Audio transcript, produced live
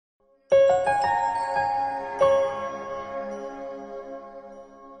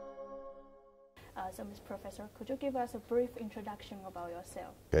So, Ms. Professor, could you give us a brief introduction about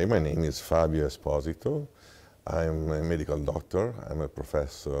yourself? Okay, my name is Fabio Esposito. I'm a medical doctor. I'm a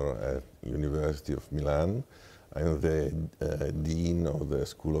professor at University of Milan. I'm the Dean of the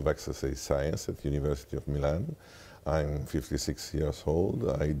School of Exercise Science at University of Milan. I'm 56 years old.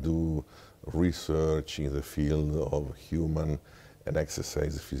 I do research in the field of human and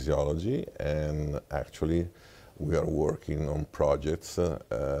exercise physiology, and actually we are working on projects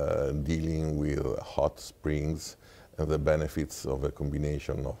dealing with hot springs and the benefits of a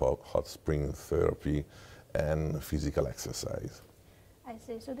combination of hot spring therapy and physical exercise. I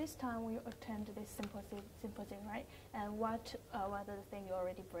see. So this time we attend this symposium, right? And what are the things you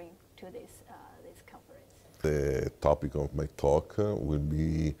already bring to this conference? The topic of my talk will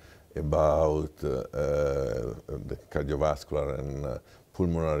be about the cardiovascular and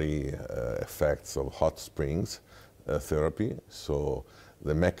pulmonary effects of hot springs therapy. So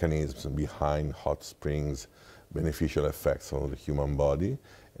the mechanisms behind hot springs, beneficial effects on the human body,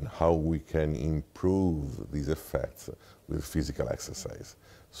 and how we can improve these effects with physical exercise.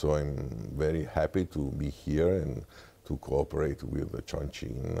 So I'm very happy to be here and to cooperate with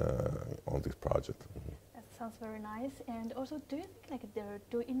Chongqing on this project. That sounds very nice. And also, do you think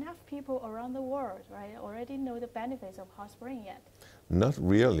do enough people around the world, right, already know the benefits of hot spring yet? Not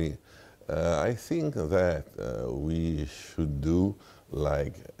really. I think that we should do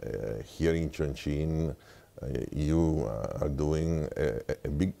like here in Chongqing. You are doing a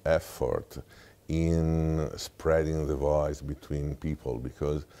big effort in spreading the voice between people,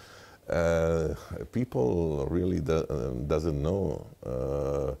 because people really doesn't know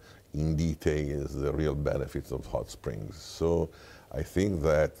in detail the real benefits of hot springs. So I think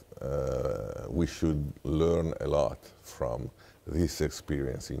that we should learn a lot from this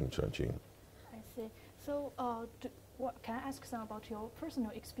experience in Chongqing. I see. So can I ask some about your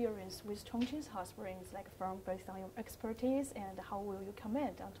personal experience with Chongqing's hot springs, like based on your expertise, and how will you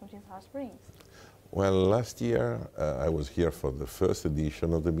comment on Chongqing's hot springs? Well, last year I was here for the first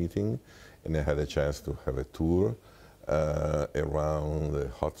edition of the meeting, and I had a chance to have a tour around the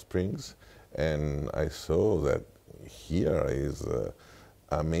hot springs, and I saw that here is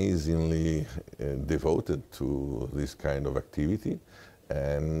amazingly devoted to this kind of activity.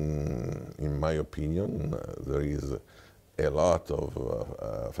 And in my opinion, there is a lot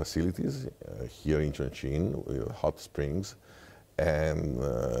of facilities here in Chongqing with hot springs, and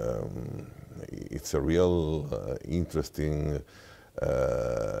it's a real interesting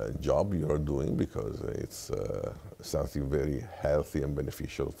job you are doing, because it's something very healthy and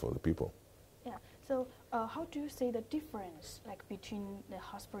beneficial for the people. Yeah. So how do you see the difference, like between the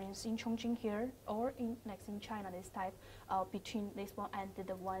hot springs in Chongqing here, or in China, this type, between this one and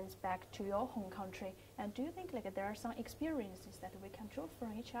the ones back to your home country? And do you think there are some experiences that we can draw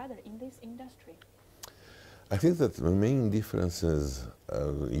from each other in this industry? I think that the main difference is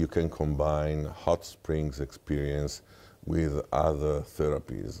you can combine hot springs experience with other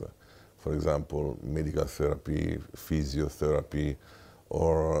therapies. For example, medical therapy, physiotherapy,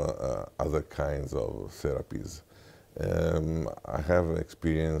 or other kinds of therapies. I have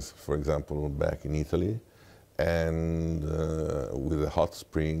experience, for example, back in Italy, and with the hot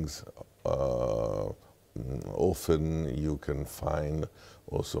springs, often you can find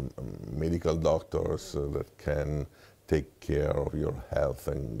also medical doctors that can take care of your health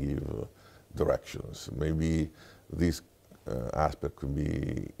and give directions. Maybe this aspect could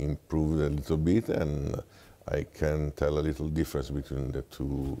be improved a little bit, and I can tell a little difference between the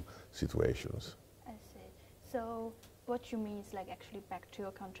two situations. I see. So what you mean is actually back to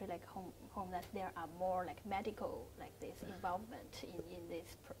your country, home, that there are more medical, this involvement in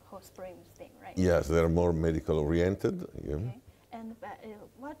this hot springs thing, right? Yes, they're more medical oriented. Yeah. Okay. And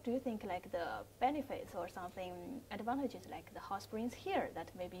what do you think the benefits or something advantages the hot springs here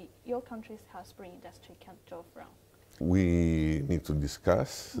that maybe your country's hot spring industry can draw from? We need to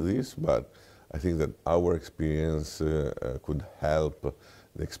discuss this, but I think that our experience could help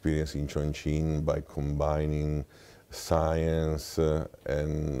the experience in Chongqing by combining science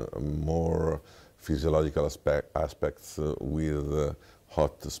and more physiological aspects with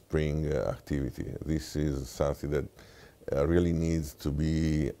hot spring activity. This is something that really needs to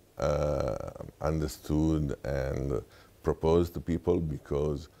be understood and proposed to people,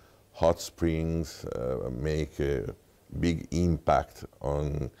 because hot springs make a big impact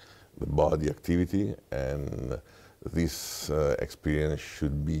on the body activity, and this experience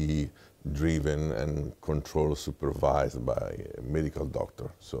should be driven and controlled, supervised by a medical doctor.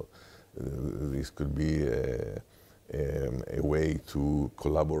 So this could be a way to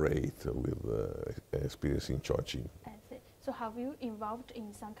collaborate with experience in Chongqing. I see. So have you involved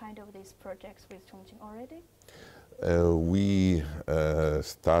in some kind of these projects with Chongqing already? We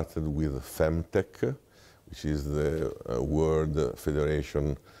started with Femtech, which is the World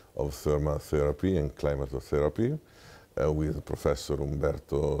Federation of Thermal Therapy and Climatotherapy, with Professor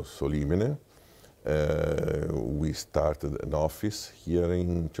Umberto Solimene. We started an office here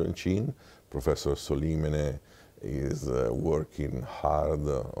in Chongqing. Professor Solimene is working hard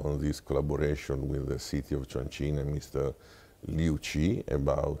on this collaboration with the city of Chongqing and Mr. Liu Qi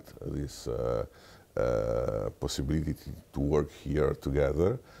about this possibility to work here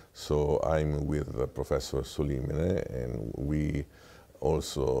together. So I'm with Professor Solimene, and we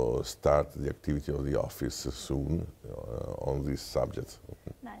also start the activity of the office soon on this subject.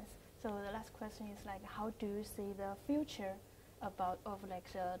 Nice. So the last question is like, how do you see the future of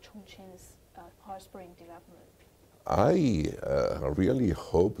Chongqing's hot spring development? I really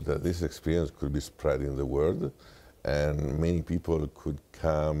hope that this experience could be spread in the world, and many people could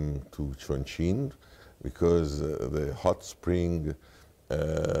come to Chongqing, because the hot spring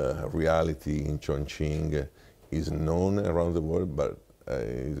reality in Chongqing is known around the world, but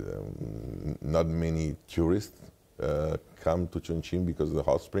not many tourists come to Chongqing because of the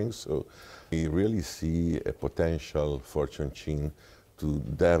hot springs. So we really see a potential for Chongqing to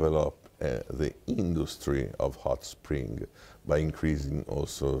develop the industry of hot spring by increasing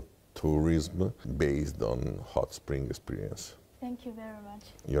also tourism based on hot spring experience. Thank you very much.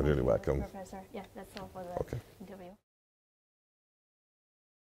 You're really welcome. Professor. Yeah, that's all for the interview.